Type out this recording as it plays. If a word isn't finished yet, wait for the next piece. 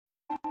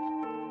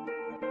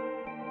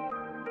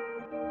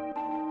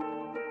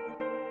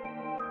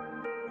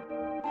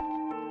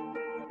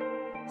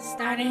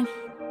Starting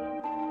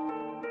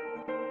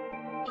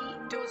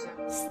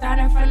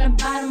from the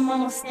bottom,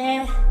 almost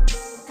there.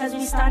 Cause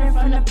we started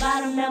from the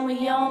bottom, now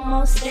we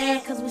almost there.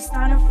 Cause we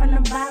started from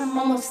the bottom,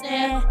 almost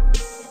there.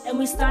 And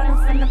we started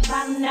from the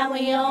bottom, now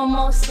we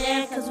almost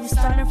there. Cause we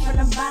started from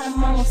the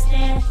bottom, almost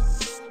there.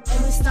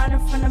 And we started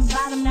from the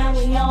bottom, now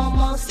we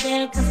almost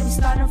there. Cause we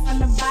started from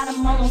the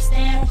bottom, almost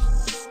there.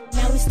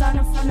 Now we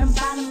started from the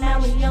bottom,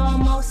 now we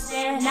almost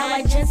there. Now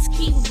I just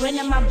keep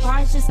winning, my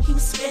bars just keep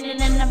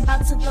spinning. And I'm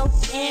about to go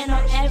in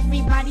on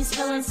everybody's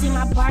feelings. See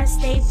my bars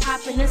stay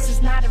popping, this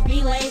is not a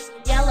relay.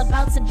 Y'all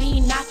about to be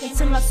knocking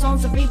till my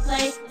song's a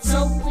replay.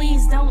 So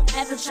please don't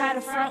ever try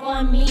to front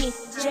on me.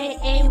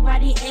 Jayda,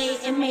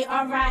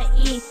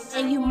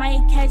 and you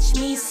might catch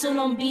me soon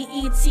on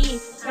BET.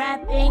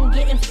 Rapping,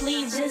 getting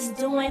fleas, just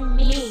doing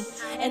me.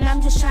 And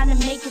I'm just trying to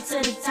make it to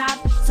the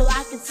top, so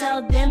I could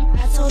tell them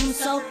I told them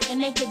so,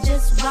 and they could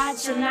just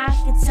watch. And I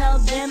could tell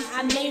them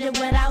I made it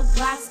without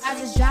Glocks. I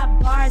just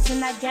dropped bars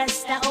and I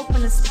guess that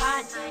opened a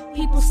spot.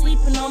 People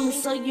sleeping on me,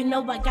 so you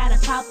know I gotta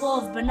pop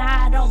off. But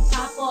now I don't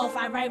pop off,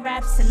 I write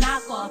raps to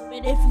knock off.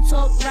 But if you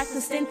talk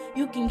reckless, then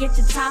you can get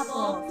your top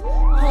off.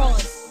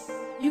 Pause.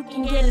 You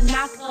can get a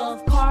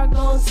knockoff. Car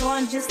goes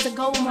on just to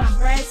go with my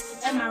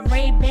breads. And my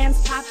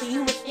Ray-Bans popping, you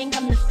would think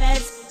I'm the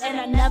feds. And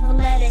I never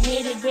let a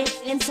hater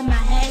get into my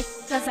head,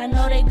 cause I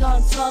know they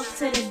gon' talk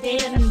to the day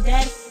that I'm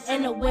dead.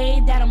 And the way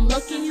that I'm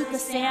looking, you can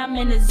say I'm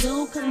in a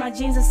zoo. Cause my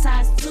jeans are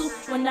size 2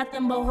 with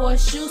nothing but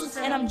horseshoes.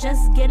 And I'm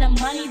just getting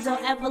money,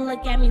 don't ever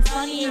look at me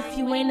funny. If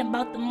you ain't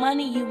about the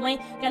money, you ain't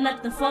got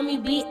nothing for me.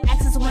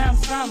 BX is where I'm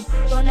from,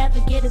 don't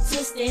ever get it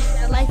twisted.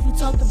 That life you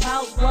talk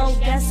about, well,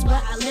 guess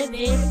what, I live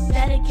it.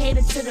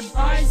 Dedicated to the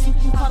bars, you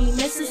can call me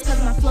Mrs.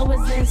 Cause my flow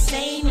is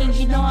insane, and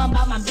you know I'm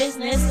about my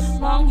business.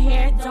 Long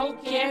hair,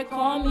 don't care,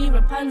 call me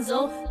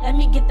Rapunzel. Let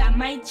me get that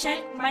mic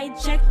check,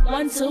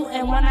 1, 2.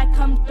 And when I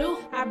come through,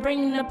 I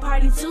bring the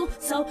party too.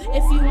 So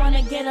if you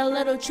wanna get a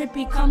little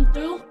trippy, come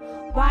through.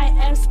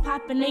 YF's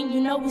popping in,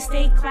 you know we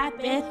stay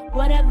clapping.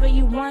 Whatever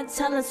you want,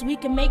 tell us, we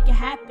can make it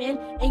happen.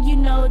 And you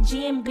know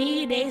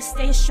G&B, they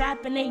stay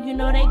strapping. And you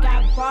know they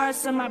got bars,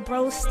 so my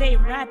bros stay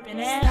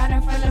rapping.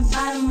 Starting from the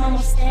bottom,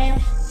 almost there.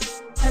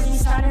 Cause we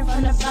started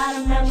from the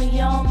bottom, now we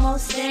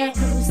almost there.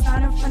 Cause we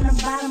started from the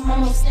bottom,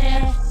 almost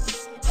there.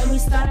 And we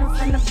started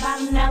from the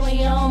bottom, now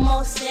we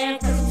almost there.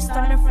 Cause we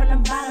started from the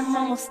bottom,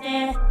 almost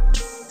there.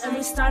 And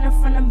we started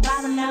from the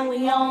bottom, now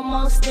we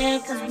almost there.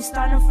 Cause we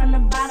started from the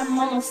bottom,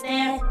 almost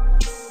there.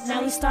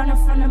 Now we started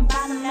from the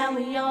bottom, now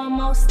we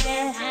almost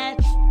there.